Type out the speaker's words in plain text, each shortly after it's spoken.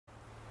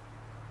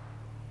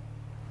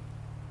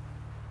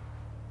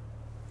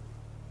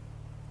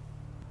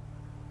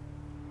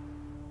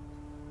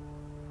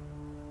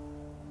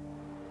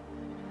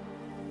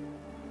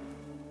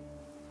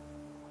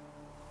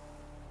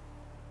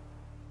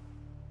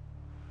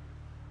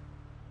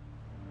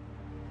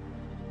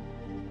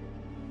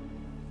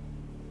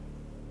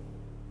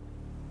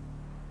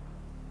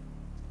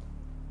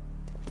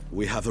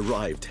We have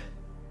arrived.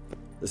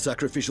 The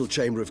sacrificial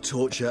chamber of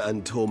torture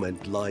and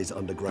torment lies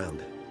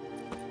underground.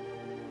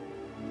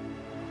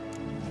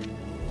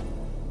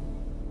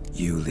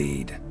 You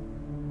lead.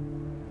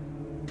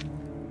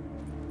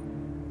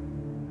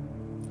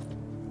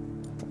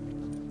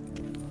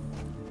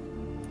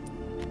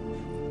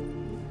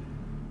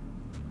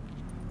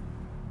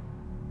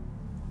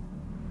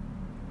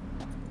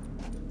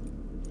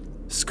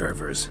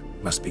 Scurvers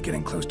must be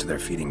getting close to their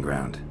feeding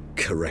ground.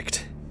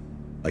 Correct.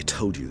 I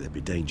told you there'd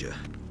be danger.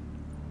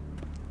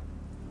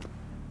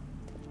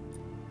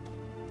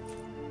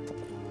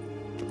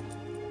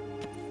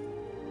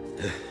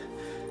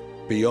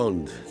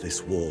 Beyond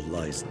this wall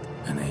lies...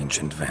 An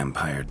ancient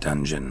vampire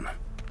dungeon.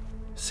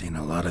 Seen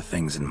a lot of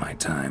things in my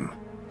time.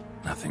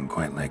 Nothing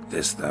quite like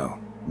this, though.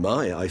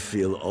 I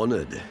feel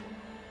honored.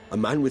 A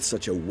man with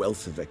such a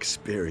wealth of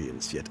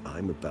experience, yet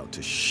I'm about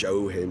to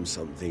show him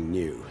something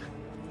new.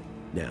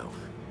 Now,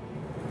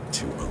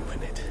 to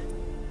open it.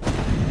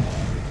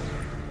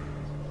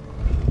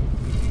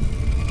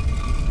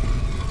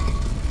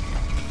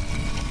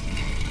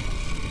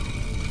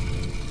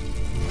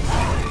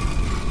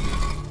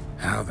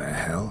 How the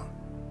hell?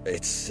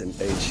 It's an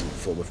ancient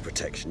form of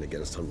protection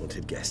against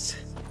unwanted guests.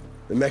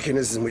 The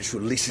mechanism which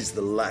releases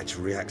the latch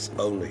reacts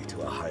only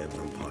to a higher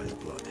vampire's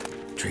blood.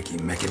 Tricky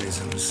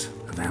mechanisms,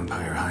 a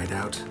vampire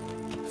hideout.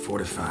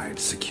 Fortified,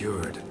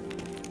 secured.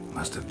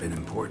 Must have been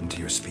important to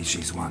your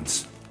species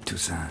once,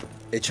 Toussaint.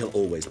 It shall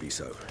always be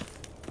so.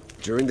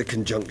 During the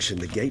conjunction,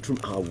 the gate from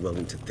our well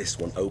into this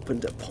one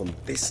opened upon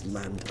this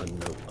land and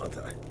no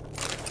other.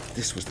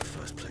 This was the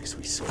first place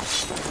we saw.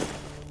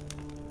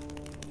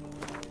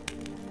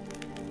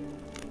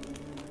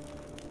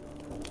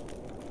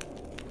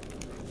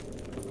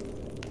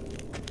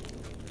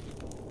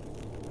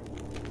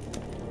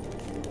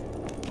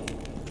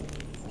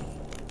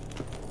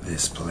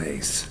 This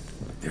place.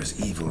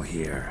 There's evil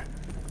here.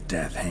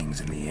 Death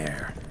hangs in the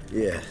air.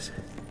 Yes.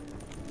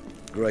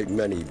 Great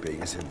many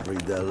beings have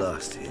breathed their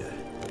last here.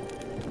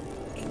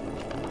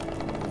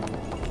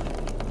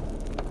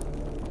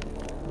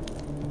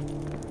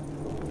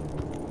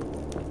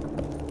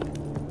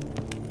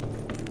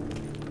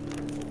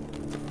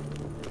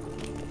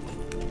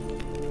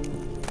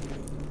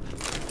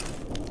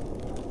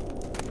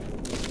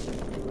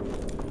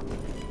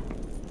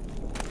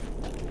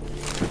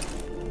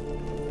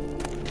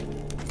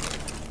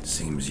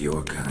 Seems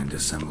your kind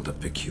assembled a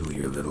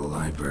peculiar little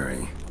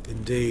library.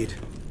 Indeed.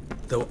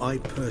 Though I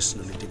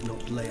personally did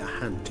not lay a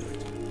hand to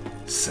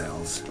it.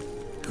 Cells?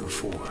 Who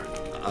for?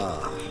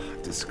 Ah,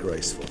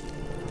 disgraceful.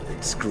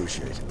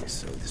 Excruciatingly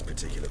so, this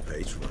particular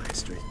page from our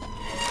history.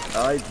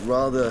 I'd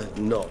rather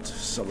not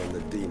summon the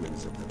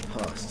demons of the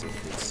past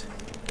if it's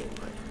all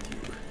right with you.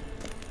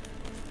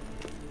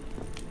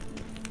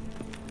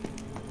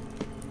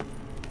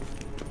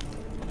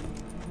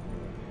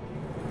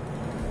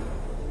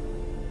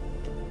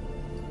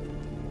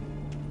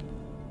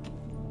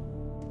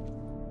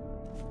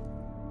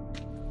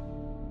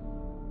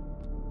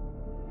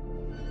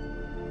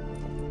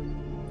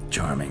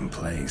 Charming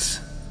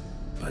place.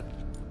 But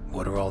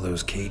what are all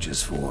those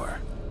cages for?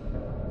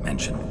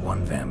 Mentioned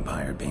one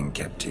vampire being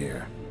kept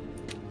here.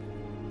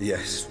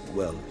 Yes,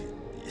 well,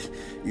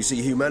 you see,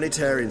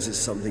 humanitarians is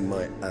something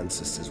my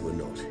ancestors were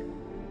not.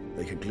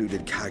 They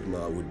concluded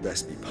Kagmar would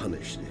best be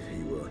punished if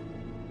he were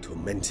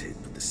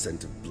tormented with the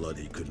scent of blood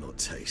he could not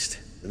taste.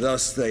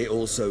 Thus, they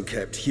also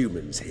kept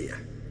humans here.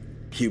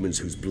 Humans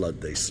whose blood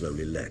they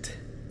slowly let.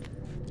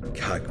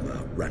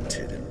 Kagmar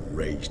ranted and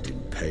raged in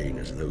pain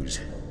as those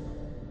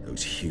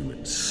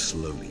humans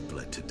slowly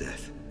bled to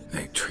death.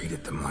 They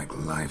treated them like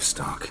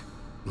livestock.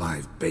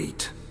 Live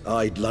bait.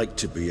 I'd like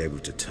to be able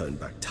to turn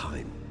back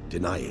time,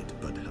 deny it,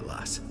 but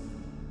alas,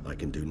 I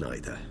can do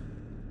neither.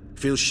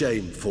 Feel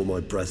shame for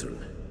my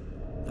brethren.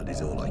 That is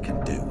all I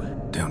can do.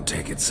 Don't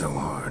take it so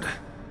hard.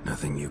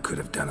 Nothing you could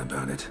have done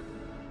about it.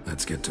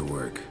 Let's get to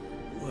work.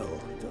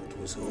 Well,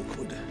 that was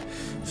awkward.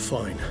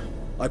 Fine.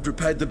 I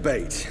prepared the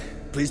bait.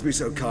 Please be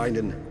so kind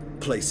and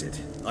place it,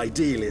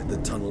 ideally at the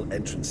tunnel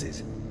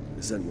entrances.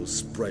 The scent will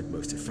spread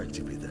most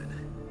effectively then.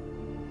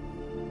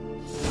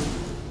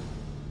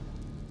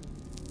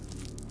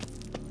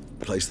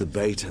 Place the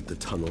bait at the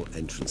tunnel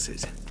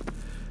entrances.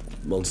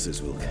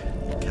 Monsters will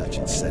catch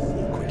its scent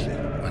more quickly.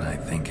 When I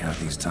think how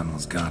these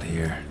tunnels got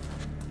here,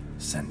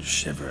 sends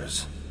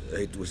shivers.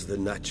 It was the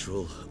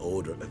natural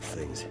order of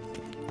things.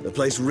 The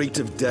place reeked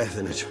of death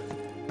and it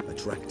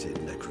attracted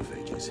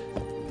necrophages.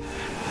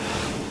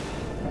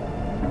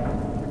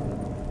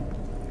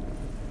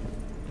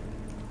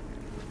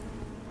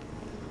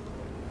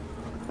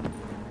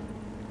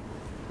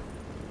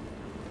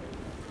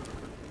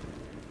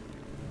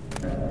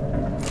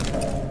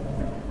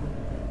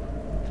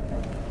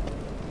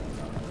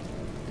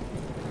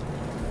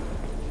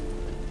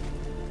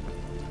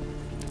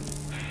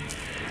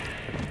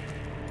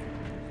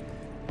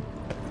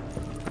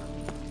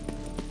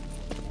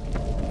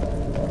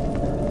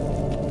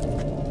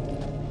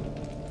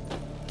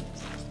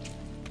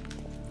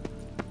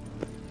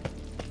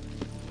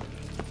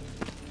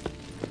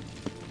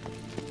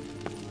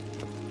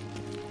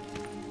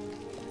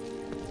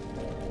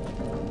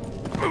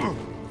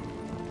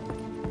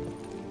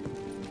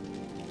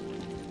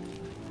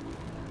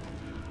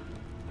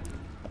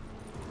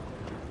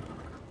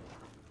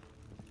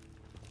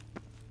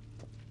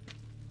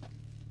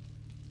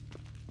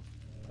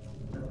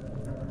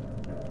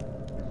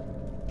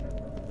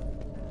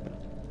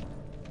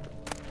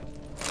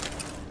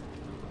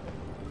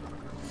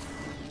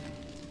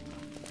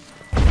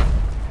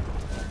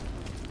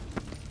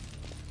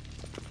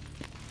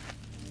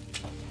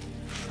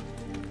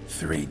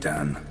 3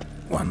 done.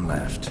 1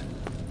 left.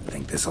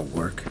 Think this'll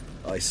work?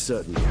 I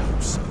certainly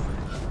hope so.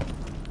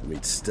 The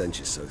meat stench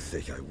is so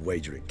thick, I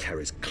wager it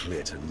carries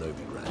clear to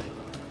Novigrad.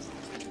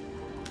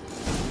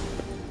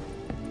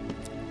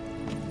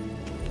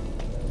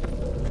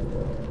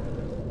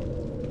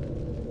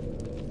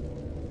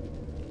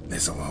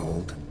 This'll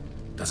hold.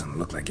 Doesn't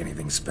look like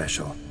anything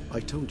special.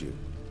 I told you.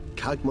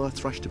 Khagmar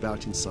thrashed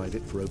about inside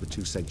it for over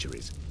 2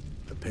 centuries.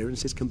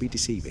 Appearances can be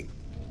deceiving.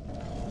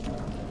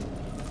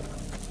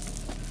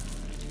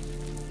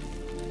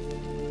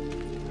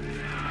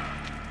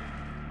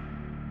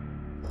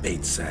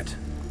 Bait set.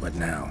 What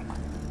now?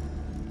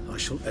 I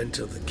shall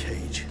enter the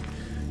cage.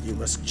 You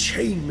must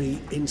chain me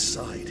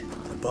inside.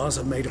 The bars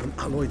are made of an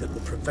alloy that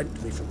will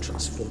prevent me from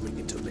transforming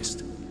into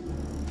mist.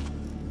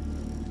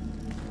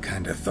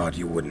 Kinda thought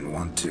you wouldn't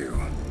want to.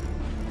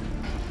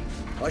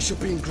 I shall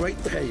be in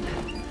great pain.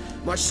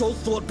 My sole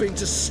thought being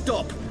to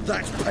stop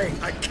that pain.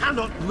 I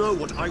cannot know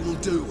what I will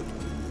do.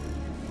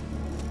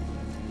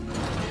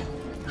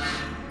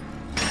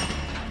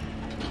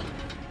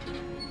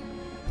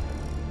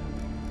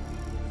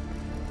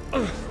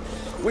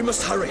 We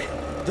must hurry.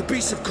 The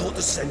beasts have caught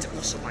the scent.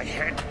 Also, my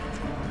head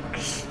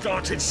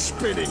started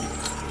spinning.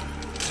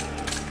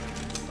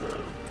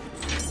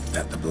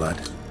 That the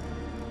blood?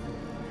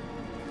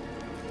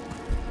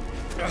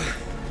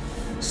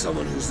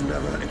 Someone who's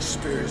never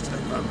experienced a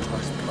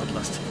vampire's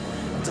bloodlust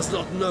does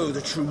not know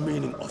the true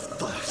meaning of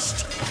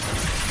thirst.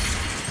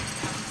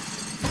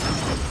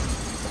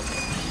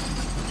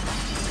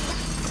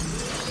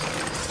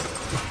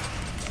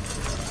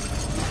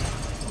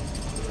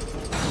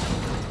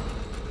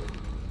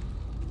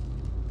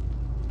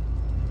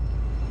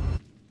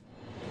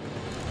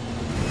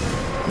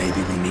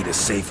 Maybe we need a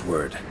safe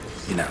word.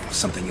 You know,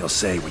 something you'll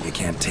say when you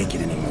can't take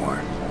it anymore.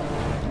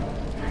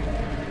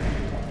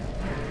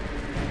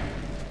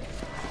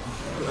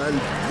 And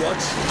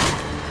what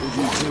would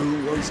you do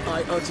once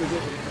I uttered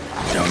it?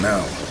 Don't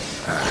know.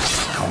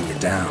 Calm you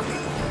down.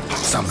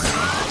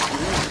 Somehow.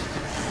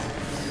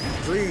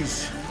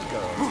 Please,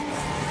 go.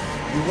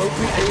 You won't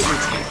be able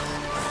to.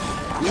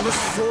 We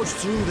must forge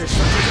through this.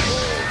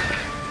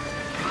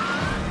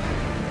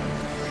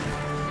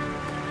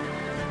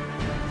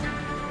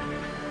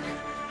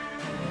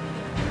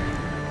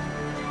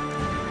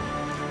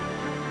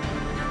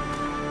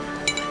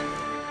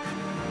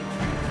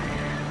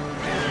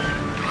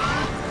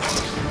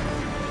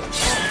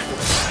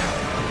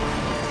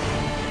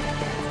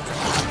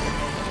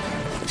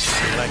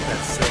 That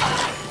is all.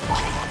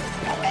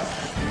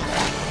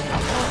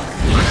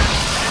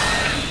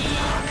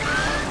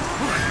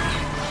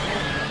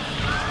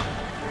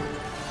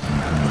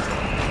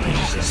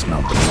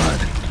 Smell the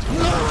blood.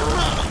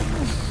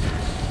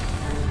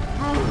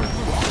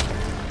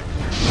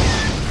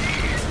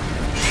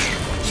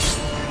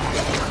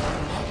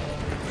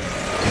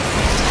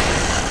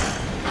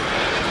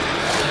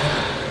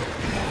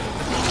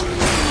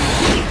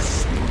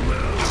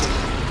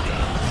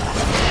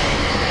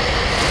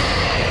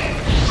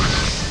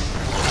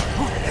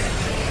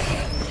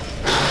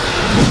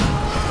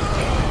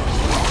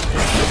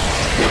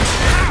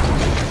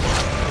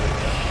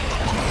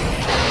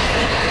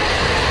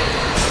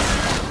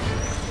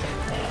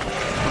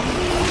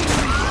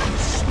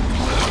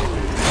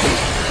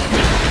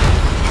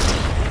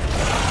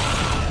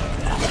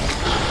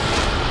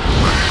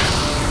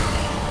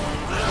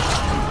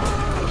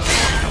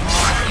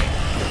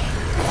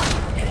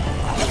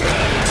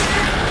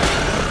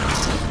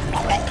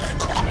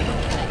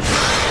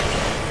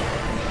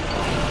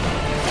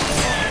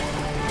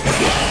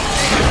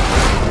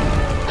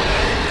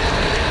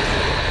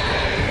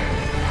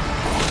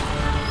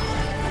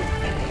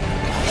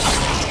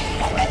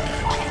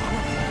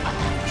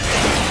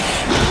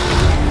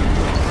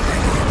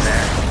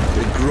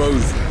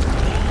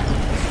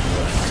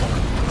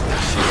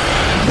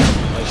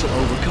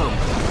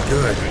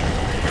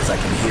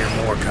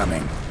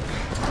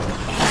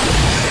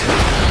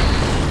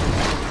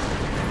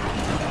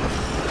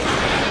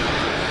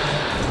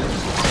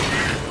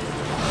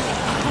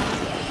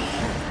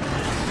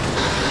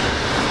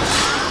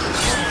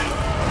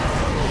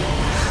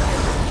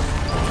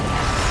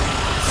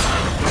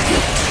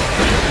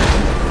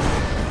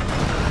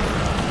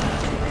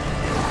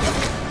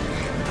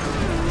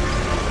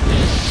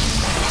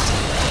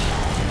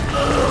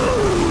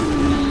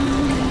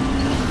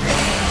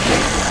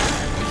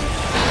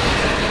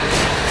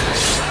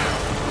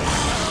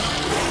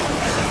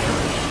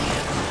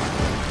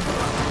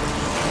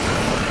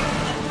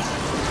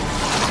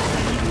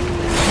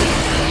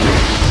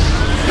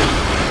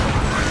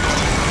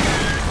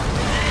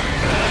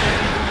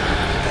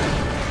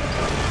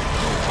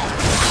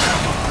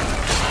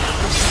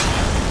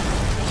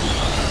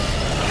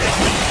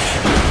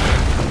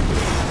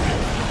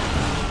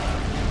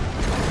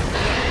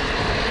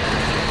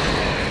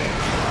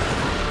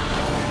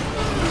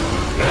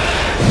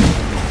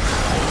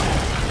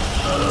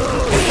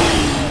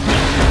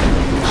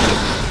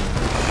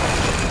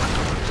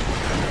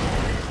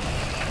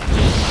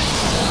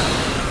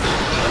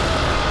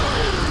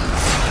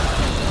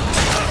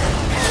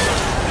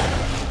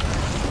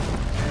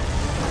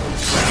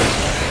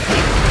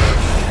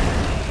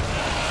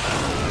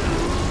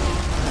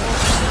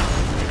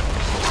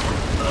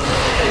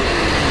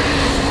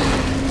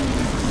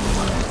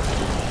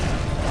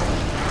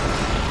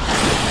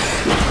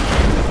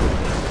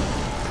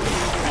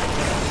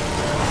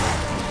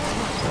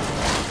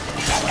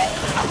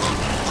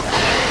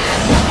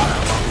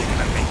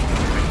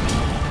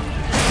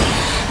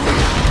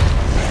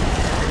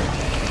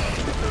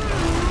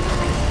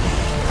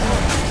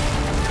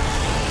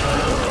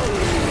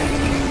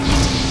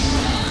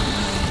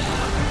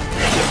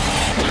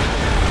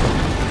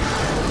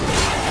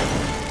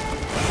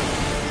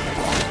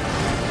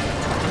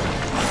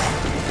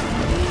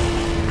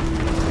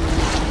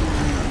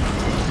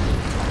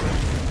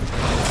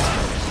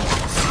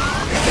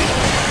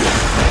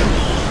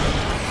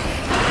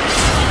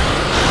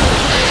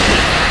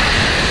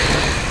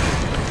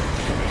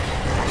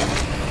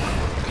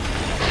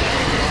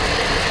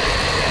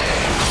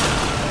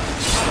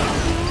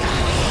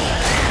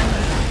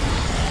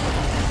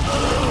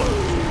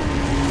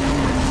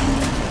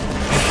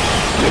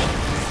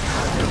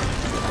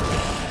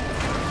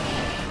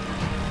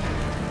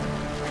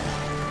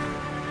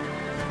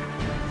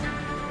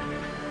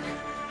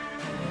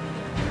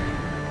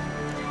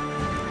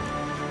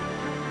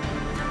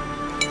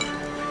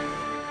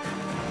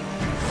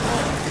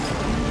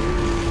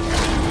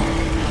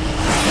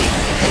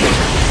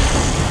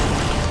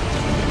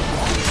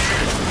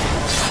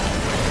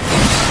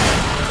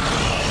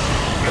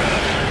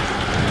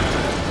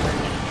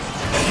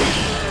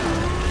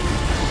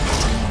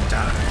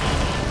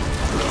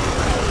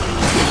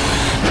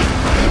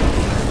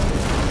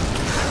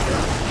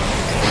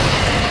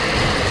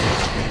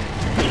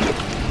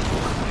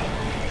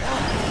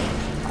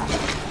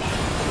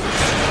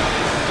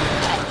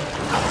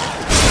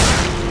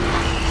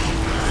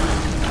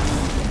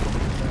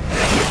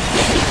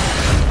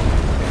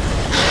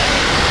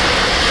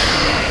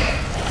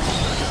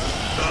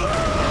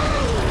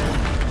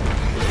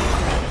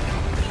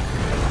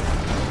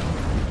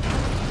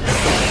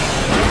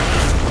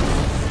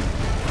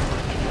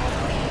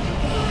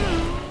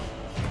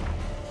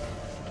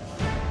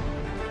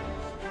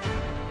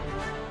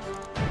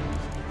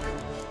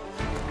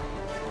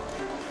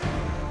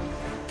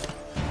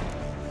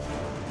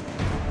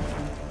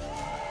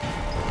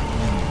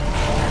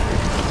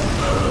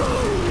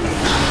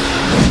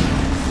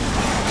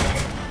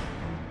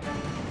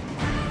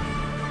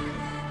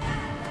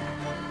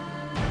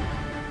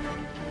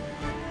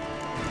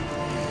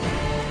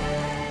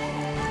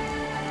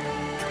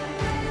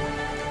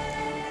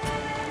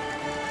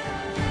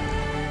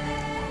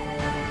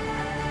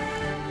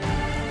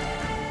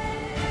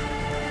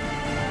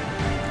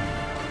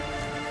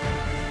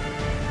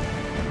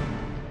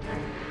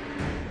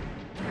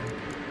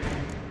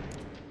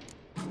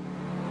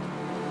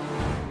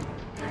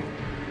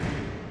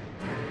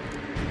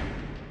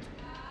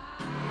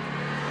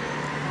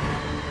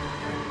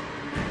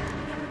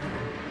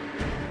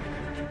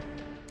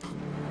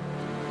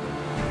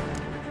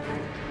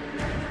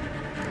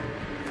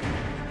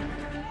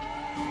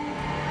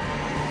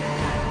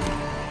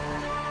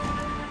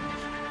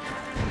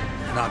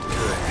 Not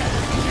good.